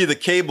don't see the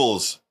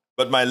cables,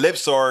 but my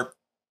lips are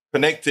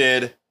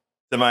connected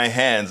to my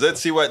hands.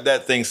 Let's see what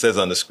that thing says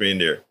on the screen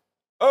there.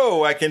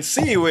 Oh, I can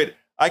see it.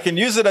 I can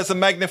use it as a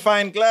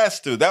magnifying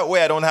glass too. That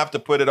way I don't have to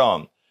put it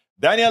on.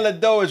 Daniel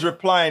Ledo is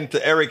replying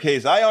to Eric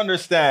Hayes. I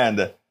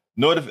understand.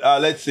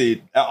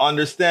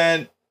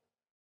 Understand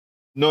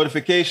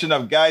notification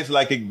of guys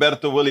like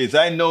Egberto Willies.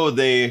 I know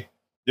their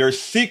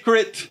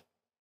secret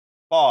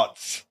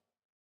thoughts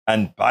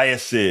and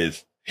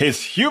biases.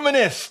 His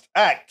humanist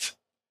act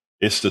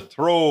is to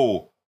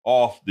throw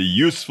off the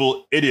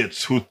useful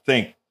idiots who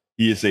think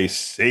he is a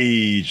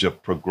sage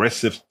of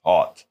progressive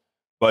thought,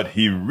 but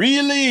he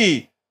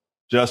really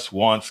just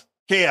wants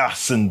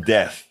chaos and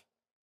death.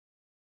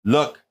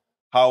 Look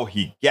how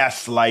he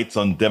gaslights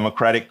on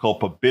democratic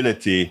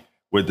culpability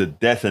with the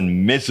death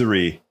and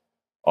misery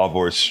of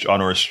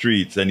on our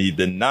streets, and he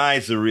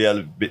denies the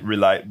reality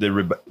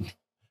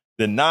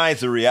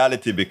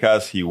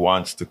because he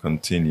wants to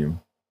continue.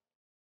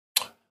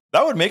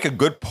 That would make a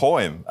good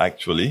poem,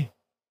 actually.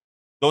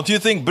 Don't you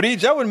think,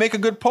 Bridge? That would make a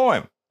good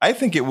poem. I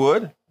think it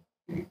would.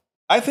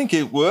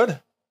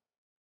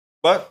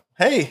 But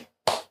hey,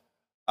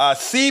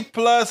 C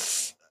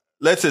plus,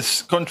 let's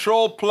say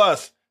control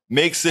plus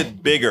makes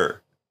it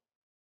bigger.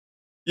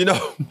 You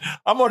know,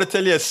 I'm going to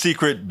tell you a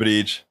secret,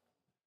 Bridge.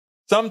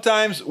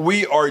 Sometimes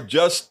we are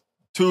just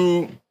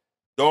too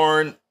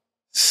darn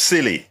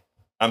silly.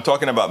 I'm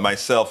talking about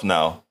myself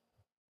now.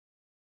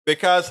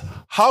 Because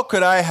how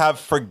could I have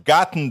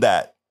forgotten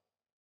that?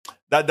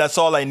 That's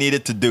all I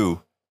needed to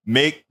do.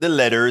 Make the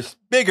letters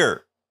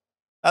bigger.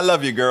 I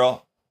love you,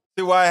 girl.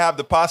 See why I have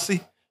the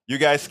posse? You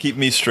guys keep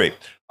me straight.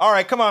 All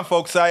right, come on,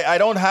 folks. I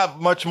don't have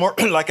much more.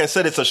 Like I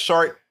said, it's a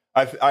short.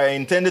 I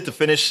intended to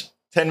finish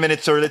 10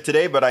 minutes early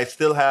today, but I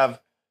still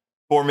have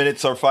 4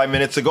 minutes or 5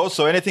 minutes to go.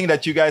 So anything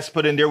that you guys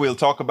put in there, we'll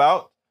talk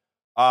about.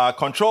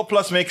 Control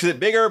plus makes it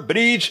bigger.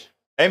 Bridge,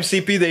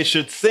 MCP, they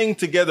should sing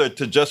together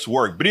to just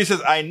work. Bridge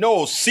says, I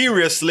know,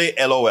 seriously,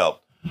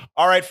 LOL.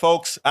 All right,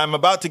 folks, I'm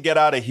about to get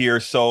out of here.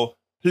 So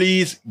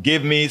please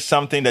give me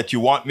something that you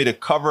want me to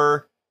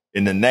cover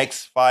in the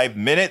next 5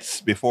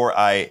 minutes before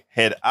I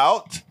head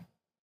out.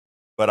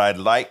 But I'd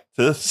like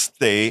to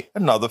stay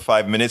another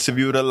 5 minutes if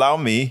you would allow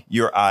me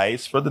your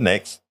eyes for the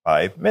next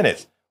 5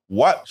 minutes.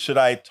 What should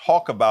I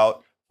talk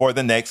about for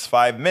the next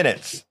 5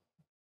 minutes?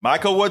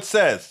 Michael Wood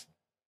says,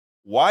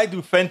 why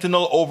do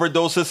fentanyl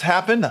overdoses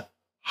happen?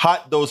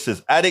 Hot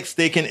doses, addicts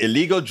taking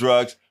illegal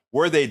drugs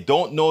where they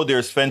don't know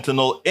there's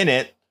fentanyl in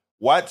it.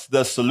 What's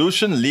the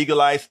solution?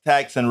 Legalize,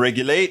 tax, and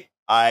regulate?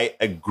 I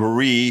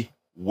agree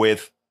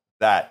with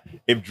that.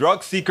 If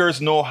drug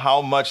seekers know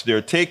how much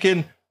they're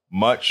taking,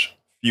 much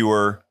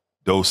fewer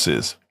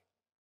doses.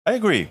 I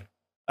agree.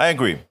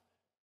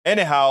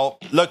 Anyhow,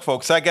 look,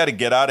 folks, I got to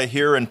get out of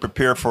here and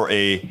prepare for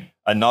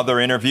another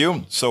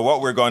interview. So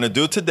what we're going to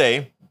do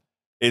today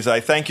is I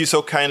thank you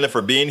so kindly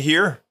for being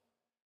here.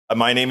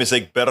 My name is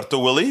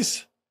Egberto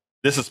Willis.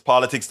 This is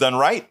Politics Done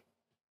Right.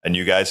 And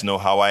you guys know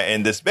how I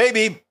end this,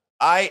 baby.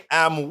 I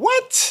am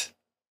what?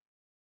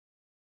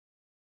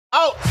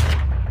 Out.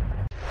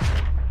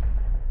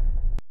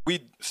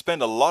 We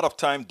spend a lot of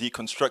time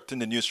deconstructing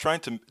the news,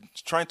 trying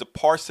to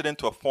parse it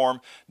into a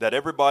form that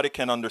everybody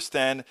can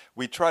understand.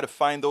 We try to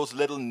find those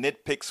little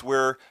nitpicks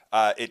where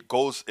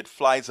it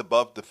flies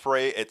above the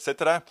fray,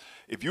 etc.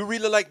 If you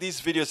really like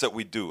these videos that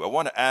we do, I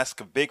want to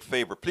ask a big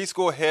favor. Please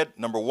go ahead,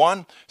 number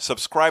 1,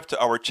 subscribe to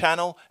our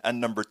channel,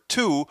 and number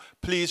 2,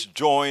 please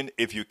join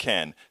if you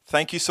can.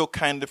 Thank you so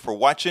kindly for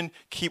watching.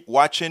 Keep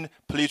watching.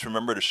 Please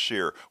remember to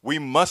share. We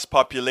must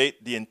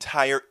populate the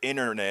entire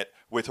internet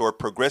with our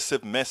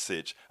progressive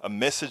message, a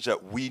message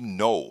that we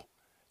know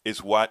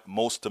is what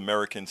most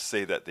Americans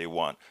say that they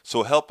want.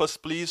 So help us,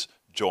 please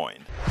join.